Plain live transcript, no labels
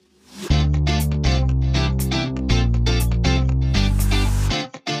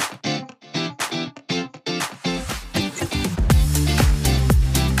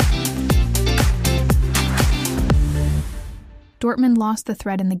Dortmund lost the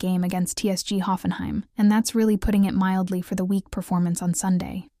thread in the game against TSG Hoffenheim, and that's really putting it mildly for the weak performance on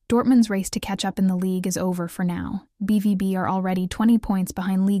Sunday. Dortmund's race to catch up in the league is over for now. BVB are already 20 points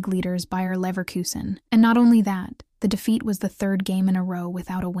behind league leaders Bayer Leverkusen. And not only that, the defeat was the third game in a row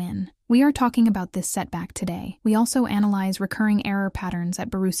without a win. We are talking about this setback today. We also analyze recurring error patterns at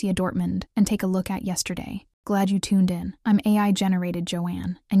Borussia Dortmund and take a look at yesterday. Glad you tuned in. I'm AI-generated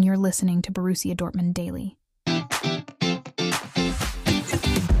Joanne, and you're listening to Borussia Dortmund Daily.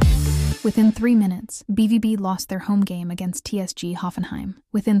 Within 3 minutes, BVB lost their home game against TSG Hoffenheim.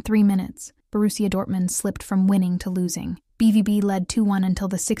 Within 3 minutes, Borussia Dortmund slipped from winning to losing. BVB led 2-1 until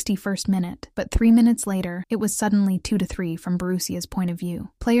the 61st minute, but 3 minutes later, it was suddenly 2-3 from Borussia's point of view.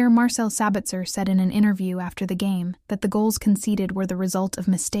 Player Marcel Sabitzer said in an interview after the game that the goals conceded were the result of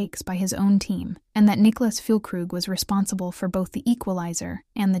mistakes by his own team, and that Niklas Füllkrug was responsible for both the equalizer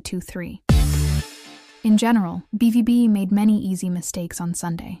and the 2-3. In general, BVB made many easy mistakes on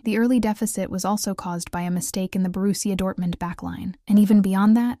Sunday. The early deficit was also caused by a mistake in the Borussia Dortmund backline. And even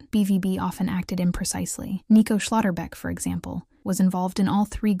beyond that, BVB often acted imprecisely. Nico Schlotterbeck, for example, was involved in all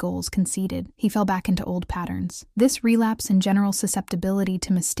 3 goals conceded. He fell back into old patterns. This relapse in general susceptibility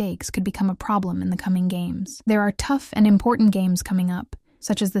to mistakes could become a problem in the coming games. There are tough and important games coming up,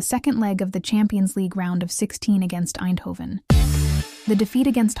 such as the second leg of the Champions League round of 16 against Eindhoven. The defeat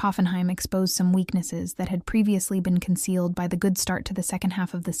against Hoffenheim exposed some weaknesses that had previously been concealed by the good start to the second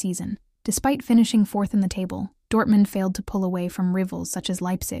half of the season. Despite finishing 4th in the table, Dortmund failed to pull away from rivals such as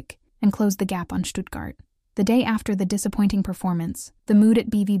Leipzig and close the gap on Stuttgart. The day after the disappointing performance, the mood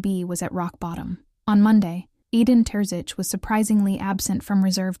at BVB was at rock bottom. On Monday, Edin Terzic was surprisingly absent from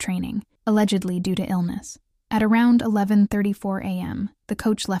reserve training, allegedly due to illness. At around 11:34 a.m., the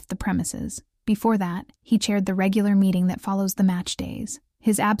coach left the premises. Before that, he chaired the regular meeting that follows the match days.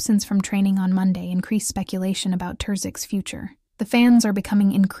 His absence from training on Monday increased speculation about Terzic's future. The fans are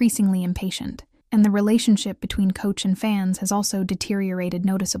becoming increasingly impatient, and the relationship between coach and fans has also deteriorated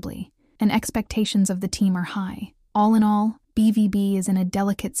noticeably, and expectations of the team are high. All in all, BVB is in a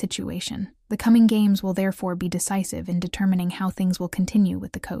delicate situation. The coming games will therefore be decisive in determining how things will continue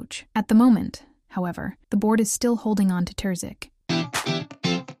with the coach. At the moment, however, the board is still holding on to Terzic.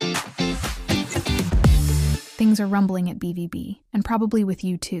 Things are rumbling at BVB, and probably with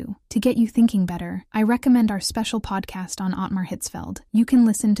you too. To get you thinking better, I recommend our special podcast on Ottmar Hitzfeld. You can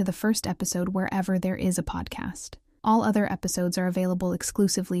listen to the first episode wherever there is a podcast. All other episodes are available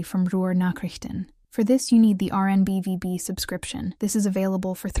exclusively from Ruhr Nachrichten. For this, you need the RNBVB subscription. This is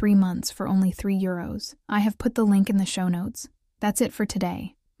available for 3 months for only €3. I have put the link in the show notes. That's it for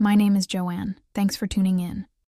today. My name is Joanne. Thanks for tuning in.